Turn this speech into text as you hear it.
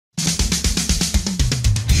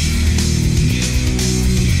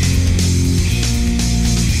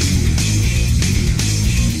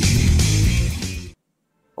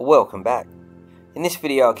Welcome back. In this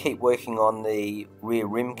video I'll keep working on the rear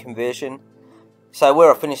rim conversion. So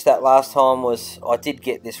where I finished that last time was I did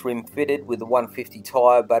get this rim fitted with the 150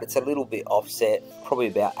 tyre, but it's a little bit offset, probably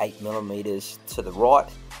about 8mm to the right.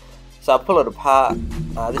 So I'll pull it apart.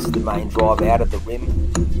 This is the main drive out of the rim,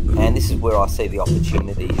 and this is where I see the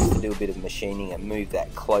opportunities to do a bit of machining and move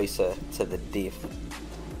that closer to the diff.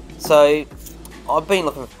 So I've been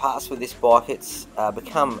looking for parts for this bike. It's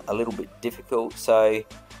become a little bit difficult, so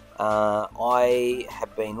I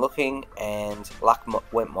have been looking and luck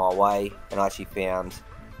went my way and I actually found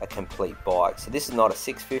a complete bike. So this is not a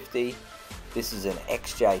 650, this is an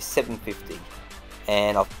XJ650,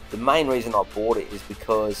 and the main reason I bought it is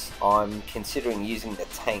because I'm considering using the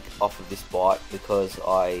tank off of this bike because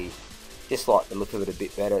I just like the look of it a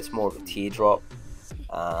bit better. It's more of a teardrop,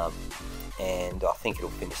 and I think it'll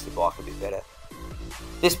finish the bike a bit better.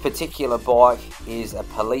 This particular bike is a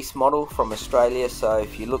police model from Australia, so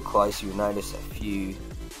if you look close you'll notice a few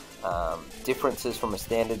differences from a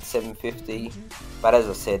standard 750, but as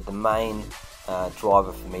I said, the main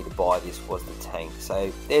driver for me to buy this was the tank.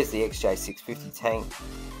 So there's the XJ650 tank.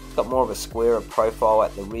 It's got more of a squarer profile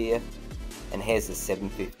at the rear, and here's the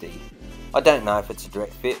 750. I don't know if it's a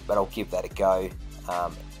direct fit, but I'll give that a go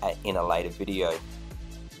in a later video.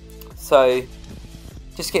 So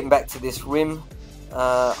just getting back to this rim,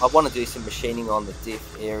 I want to do some machining on the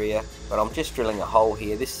diff area, but I'm just drilling a hole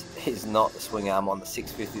here. This is not the swing arm on the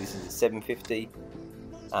 650, this is the 750.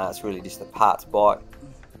 It's really just a parts bike.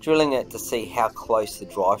 Drilling it to see how close the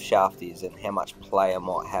drive shaft is and how much play I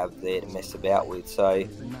might have there to mess about with. So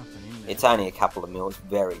it's only a couple of mils,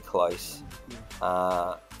 very close.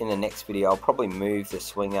 In the next video I'll probably move the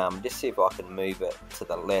swing arm, just see if I can move it to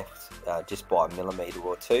the left just by a millimetre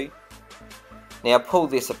or two. Now I pulled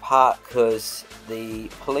this apart because the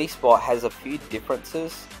police bike has a few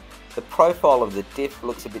differences. The profile of the diff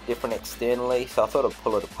looks a bit different externally, so I thought I'd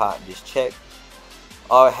pull it apart and just check.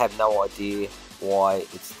 I have no idea why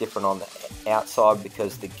it's different on the outside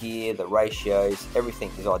because the gear, the ratios, everything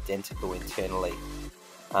is identical internally.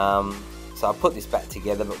 So I put this back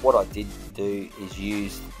together, but what I did do is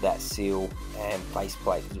use that seal and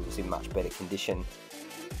faceplate because it was in much better condition.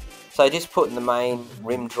 So just putting the main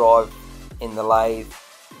rim drive in the lathe,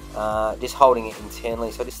 just holding it internally,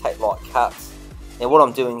 so I just take light cuts. Now what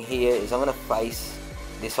I'm doing here is I'm going to face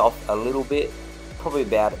this off a little bit, probably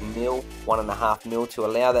about a mil, 1.5 mil, to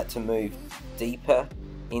allow that to move deeper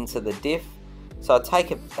into the diff. So I take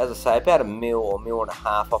it, as I say, about a mil or 1.5 mil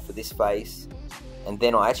off of this face, and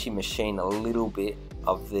then I actually machine a little bit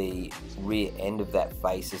of the rear end of that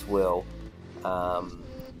face as well.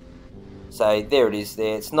 So there it is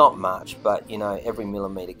there. It's not much, but you know, every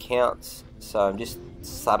millimetre counts. So I'm just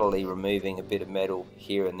subtly removing a bit of metal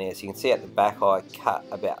here and there. So you can see at the back I cut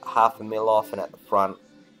about 1/2 mil off, and at the front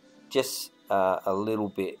just a little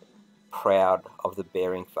bit proud of the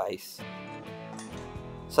bearing face.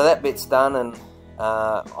 So that bit's done, and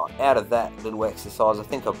out of that little exercise I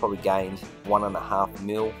think I've probably gained 1.5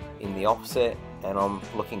 mil in the offset, and I'm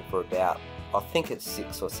looking for about, I think it's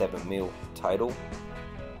 6 or 7 mil total.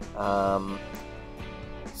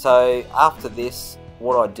 So after this,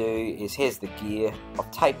 what I do is, here's the gear. I've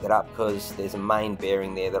taped it up because there's a main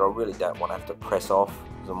bearing there that I really don't want to have to press off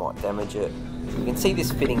because I might damage it. You can see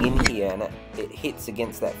this fitting in here, and it hits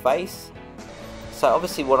against that face. So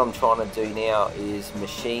obviously what I'm trying to do now is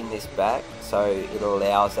machine this back so it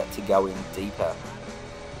allows that to go in deeper.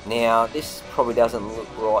 Now this probably doesn't look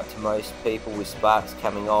right to most people with sparks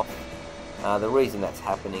coming off. The reason that's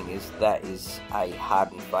happening is that is a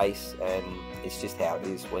hardened face, and it's just how it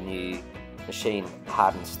is. When you machine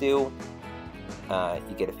hardened steel,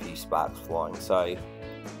 you get a few sparks flying, so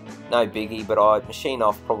no biggie. But I machine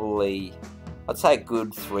off probably, I'd say a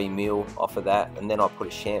good 3 mil off of that, and then I put a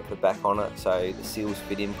chamfer back on it so the seals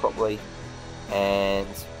fit in properly, and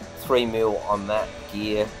 3 mil on that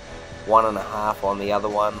gear, 1.5 on the other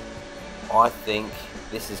one. I think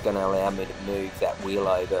this is going to allow me to move that wheel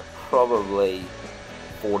over probably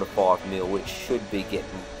 4 to 5 mil, which should be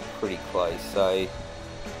getting pretty close. So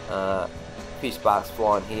a few sparks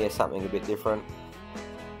flying here, something a bit different.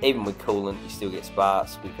 Even with coolant you still get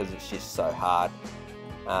sparks because it's just so hard.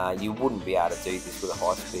 You wouldn't be able to do this with a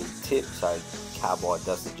high speed tip, so carbide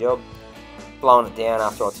does the job. Blowing it down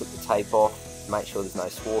after I took the tape off, make sure there's no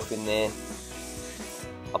swarf in there.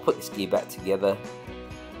 I put this gear back together,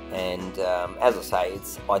 and as I say,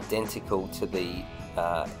 it's identical to the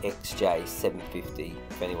XJ650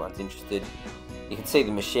 if anyone's interested. You can see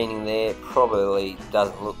the machining there, probably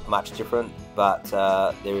doesn't look much different, but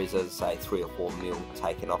there is, as I say, 3 or 4 mil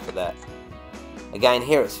taken off of that. Again,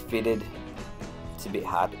 here it's fitted. It's a bit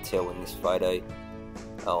hard to tell in this photo.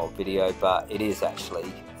 or video, but it is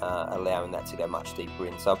actually allowing that to go much deeper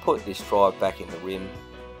in. So I put this drive back in the rim.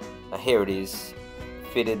 Here it is,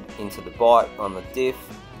 fitted into the bike on the diff,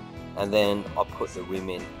 and then I put the rim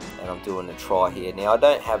in, and I'm doing a try here. Now I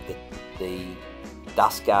don't have the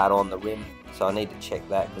dust guard on the rim, so I need to check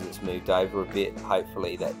that because it's moved over a bit.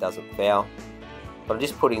 Hopefully that doesn't foul. But I'm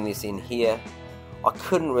just putting this in here. I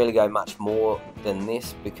couldn't really go much more than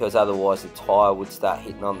this because otherwise the tyre would start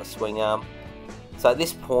hitting on the swing arm. So at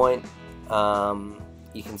this point,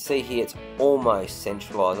 you can see here it's almost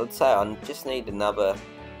centralised. I'd say I just need another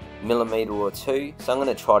millimetre or two. So I'm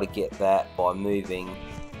going to try to get that by moving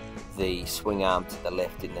the swing arm to the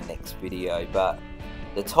left in the next video. But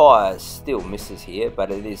the tyre still misses here,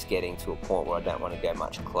 but it is getting to a point where I don't want to go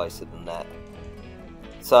much closer than that.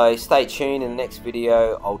 So stay tuned. In the next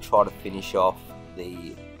video I'll try to finish off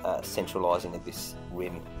the centralising of this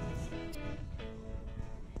rim.